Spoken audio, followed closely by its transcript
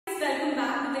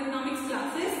economics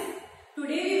classes.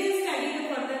 Today we will study the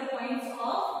further points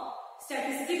of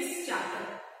statistics chapter.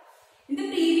 In the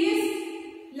previous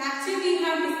lecture we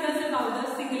have discussed about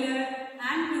the singular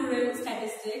and plural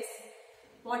statistics.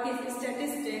 What is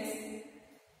statistics?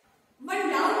 One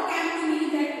doubt came to me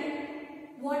that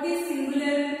what is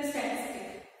singular statistic?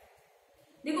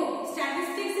 देखो,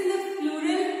 statistics is a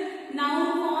plural noun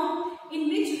form in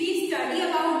which we study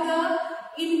about the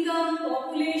income,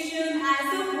 population as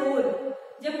a whole.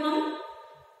 जब हम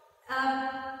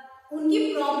उनकी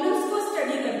problems को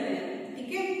study करते हैं,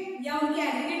 ठीक है, या उनके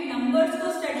एग्रीगेट नंबर्स को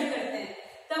स्टडी करते हैं,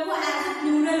 तब वो एज ए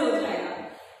प्लूरल हो जाएगा.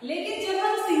 लेकिन जब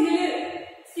हम singular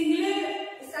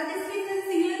statistics and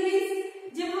singular means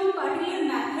जब हम पर्टिकुलर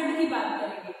मेथड की बात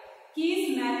करेंगे कि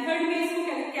इस मेथड में इसको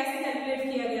कैसे कैलकुलेट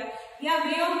किया गया, या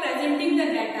way of presenting the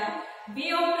data, way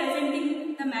of presenting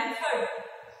the method,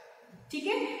 ठीक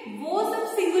है, वो सब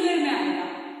सिंगुलर में आएगा.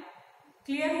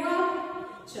 क्लियर हुआ?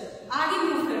 चलो आगे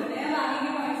मूव करते हैं. अब आगे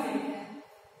के पॉइंट्स देखते हैं.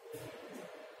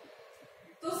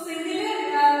 तो सिंगुलर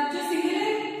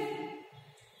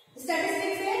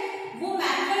स्टैटिस्टिक्स है वो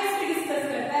मैथड्स पे डिस्कस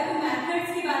करता है, वो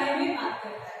मैथड्स के बारे में बात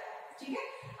करता है. ठीक है,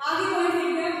 आगे पॉइंट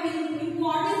देखते हैं.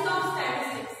 Importance of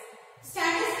statistics.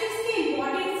 स्टैटिस्टिक्स की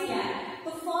इंपॉर्टेंस क्या है? तो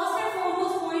first and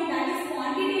foremost point that is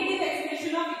quantitative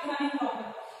expression of economic problem.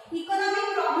 Economic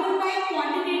problem का एक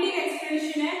क्वांटिटेटिव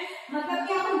एक्सप्रेशन है, मतलब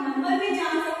कि आप नंबर भी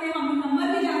जान सकते हैं, हम नंबर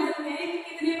भी जान सकते हैं कि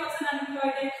कितने पर्सन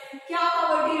अनएम्प्लॉयड है, क्या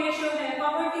पॉवर्टी रेशियो है,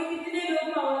 पॉवर्टी कितने लोग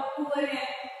पुअर हैं,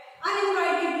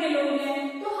 अनएम्प्लॉयड कितने लोग हैं.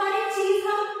 तो हर एक चीज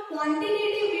हम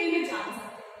क्वांटिटेटिव वे में जान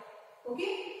सकते हैं. Okay,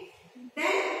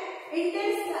 then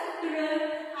इंटरसेक्टरल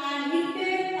and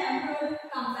इंटरटेम्पोरल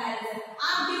comparison.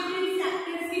 आप डिफरेंट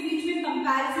सेक्टर्स के बीच में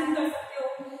कंपैरिजन कर सकते हो.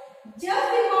 Just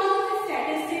because of the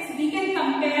statistics we can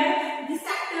compare the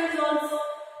sectors also,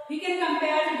 we can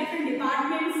compare the different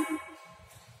departments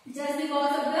just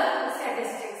because of the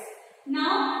statistics.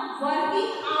 Now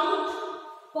working out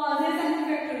causes and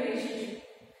effect relationship.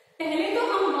 पहले तो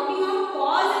हम working out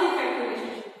cause and effect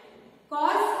relationship.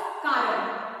 cause कारण,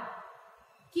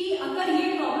 कि अगर ये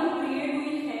problem create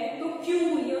हुई है तो क्यों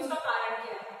हुई है, उसका कारण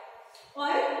क्या है,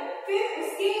 और फिर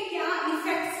उसके क्या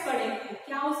इफेक्ट्स पड़े हैं,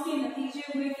 क्या उसके नतीजे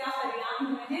हुए, क्या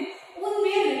परिणाम हुए हैं,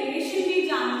 उनमें रिलेशन भी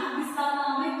जानना किसका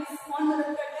काम है, कौन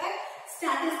मदद करता है,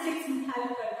 स्टैटिस्टिक्स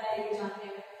हेल्प करता है ये जानने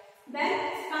में. Then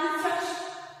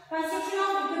construction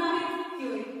of economic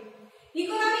theory.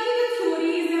 Economic की जो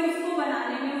थ्योरीज है उसको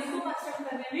बनाने में, उसको कंस्ट्रक्ट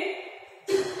करने में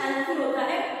हेल्पफुल होता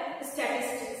है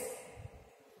statistics.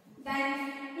 Then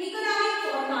economic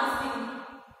forecasting.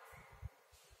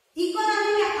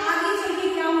 Economy में आगे चल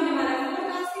के क्या होने वाला है,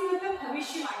 फोरकास्टिंग मतलब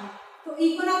भविष्यवाणी. तो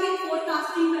इकोनॉमिक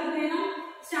फोरकास्टिंग करते हैं हम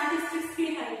स्टैटिस्टिक्स की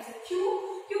हेल्प से. क्यों?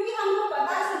 क्योंकि हमको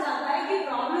पता चल जाता है कि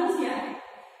प्रॉब्लम्स क्या है,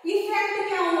 इफेक्ट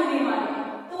क्या होने वाले हैं,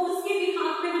 तो उसके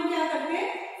बिहाफ पे हम क्या करते हैं,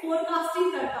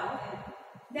 फोरकास्टिंग कर पाते हैं.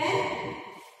 Then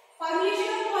formulation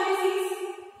of policies.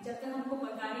 जब तक हमको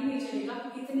पता ही नहीं चलेगा कि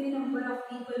कितने नंबर ऑफ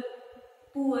पीपल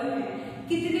पुअर है,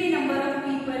 कितने नंबर ऑफ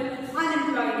पीपल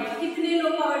अनएम्प्लॉयड है, कितने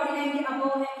लोग पॉवर्टी लाइन के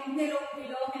अबव है, कितने लोग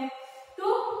बिलो है, तो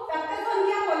तब तक हम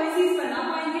क्या पॉलिसीज बना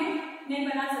पाएंगे, नहीं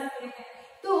बना सकते हैं.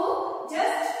 तो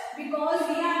just because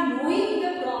we are knowing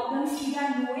the problems, we are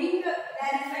knowing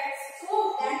their effects, so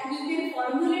that we can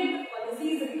formulate the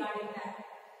policies regarding that.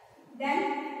 Then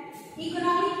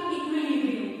economic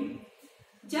equilibrium.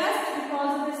 Just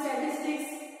because of the statistics,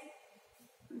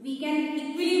 we can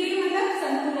equilibrium मतलब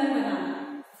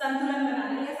संतुलन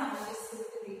बनाना या सामंजस्य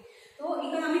स्थिति. तो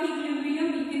economic equilibrium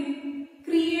we can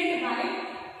create by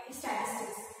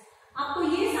statistics. आपको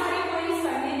ये सारे points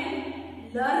करने हैं,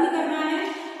 लर्न करना है,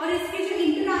 और इसके जो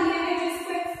इंटरनालिया है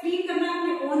जिसको एक्सप्लेन करना है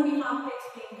अपने ओन बिहाफ पे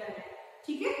एक्सप्लेन करना है.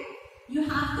 ठीक है, you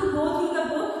have to go through the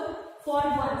book for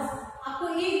once. आपको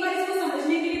एक बार इसको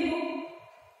समझने के लिए बुक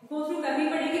गो थ्रू करनी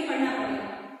पड़ेगी, पढ़ना पड़ेगा.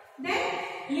 Then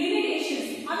limitations.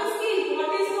 अब इसकी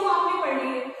इंपॉर्टेंस तो आपने पढ़ ली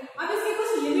है, अब इसके कुछ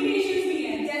लिमिटेशंस भी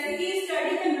हैं, जैसे कि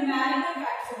स्टडी द न्यूमेरिकल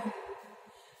फैक्ट्स.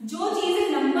 जो चीजें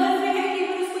नंबर में है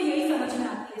केवल उसको यही समझ में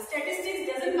आती है. Statistics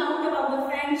doesn't count about the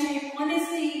friendship,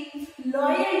 honesty,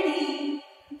 loyalty,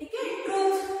 ठीक है,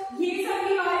 ट्रूथ, ये सब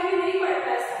के बारे में नहीं पढ़ता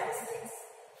है statistics.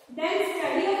 Then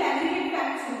study of aggregate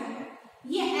facts.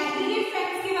 ये एग्रीगेट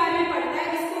फैक्ट्स के बारे में पढ़ता है,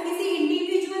 इसको किसी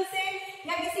इंडिविजुअल से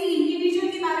या किसी इंडिविजुअल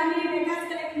के बारे में डेटा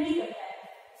कलेक्ट नहीं करता है.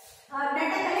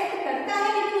 डाटा कलेक्ट करता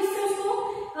है लेकिन उससे उसको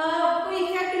कोई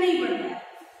इफेक्ट नहीं पड़ता है.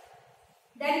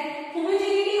 Then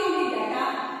homogeneity of the data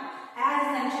as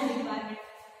essential requirement.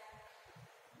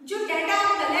 जो डाटा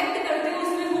आप कलेक्ट करते हो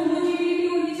उसमें होमोजेनिटी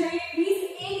होनी चाहिए, मींस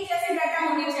एक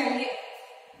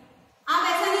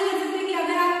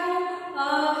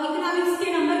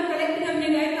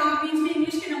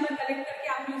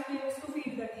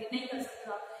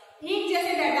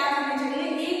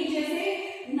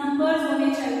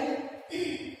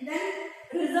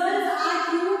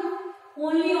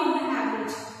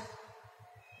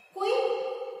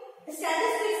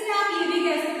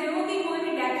ये कह सकते हो कि कोई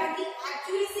भी डाटा की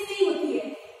एक्यूरेसी नहीं होती है,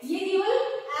 ये केवल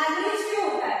एवरेज पे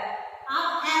होता है।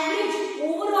 आप एवरेज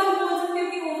ओवरऑल बोल सकते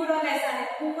हो कि ओवरऑल ऐसा है,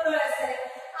 ओवरऑल ऐसा है,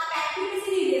 आप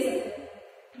एक्यूरेसी नहीं दे सकते।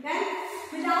 Then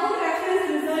without reference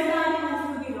result are proved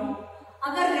to be wrong.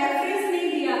 अगर रेफरेंस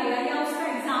नहीं दिया गया या उसका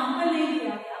एग्जांपल नहीं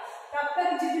दिया गया तब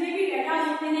तक जितने भी डाटा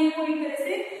होते हैं वो एक तरह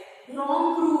से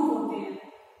रॉन्ग प्रूव होते हैं।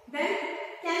 Then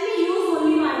can be use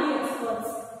only by the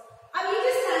experts. अब ये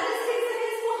जो स्टैटिस्टिक्स है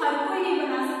इसको हर कोई नहीं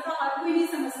बना सकता, हर कोई नहीं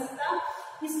समझ सकता,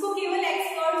 इसको केवल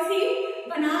एक्सपर्ट्स ही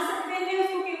बना सकते हैं,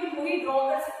 उसको केवल वही ड्रॉ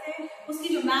कर सकते हैं।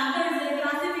 उसकी जो मेथड्स है,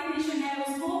 क्लासिफिकेशन है,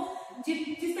 उसको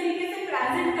जिस तरीके से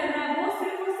प्रेजेंट करना है वो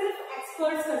सिर्फ और सिर्फ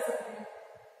एक्सपर्ट्स कर सकते हैं।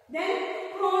 देन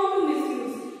प्रोन टू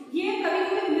मिसयूज, ये कभी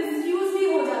कभी मिसयूज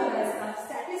भी हो जाता है, इसका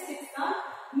स्टैटिस्टिक्स का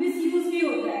मिसयूज भी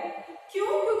होता है। क्यों?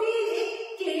 क्योंकि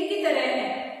एक क्ले की तरह है,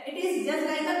 it is just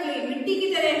like a clay, मिट्टी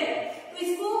की तरह है। तो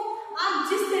इसको आप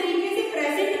जिस तरीके से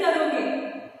प्रेजेंट करोगे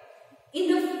in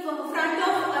the front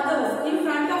of others, in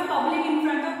front of public, in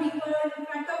front of people और इन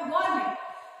फ्रंट ऑफ गवर्नमेंट,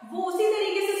 वो उसी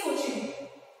तरीके से सोचेंगे।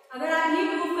 अगर आप ये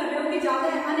प्रूव कर रहे हो कि ज्यादा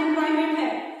अनएम्प्लॉयमेंट है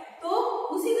तो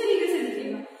उसी तरीके से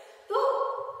दिखेगा। तो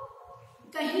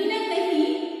कहीं ना कहीं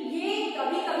ये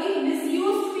कभी कभी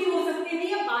मिसयूज भी हो सकते हैं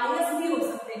या बायस भी हो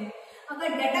सकते हैं।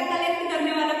 अगर डाटा कलेक्ट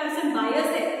करने वाला पर्सन बायस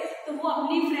है तो वो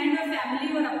अपनी फ्रेंड और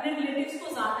फैमिली और अपने रिलेटिव्स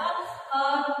को ज्यादा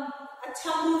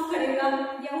अच्छा प्रूव करेगा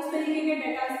या उस तरीके के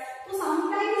डाटा। तो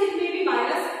sometimes it may be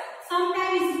bias,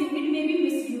 sometimes it may be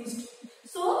misused.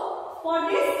 So for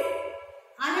this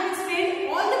I have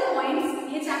explained all the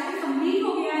points. ये चैप्टर कंप्लीट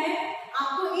हो गया है।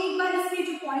 आपको एक बार इसके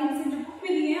जो पॉइंट्स हैं जो बुक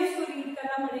में दिए हैं उसको रीड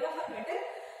करना पड़ेगा फॉर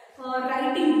बेटर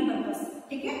राइटिंग पर्पस।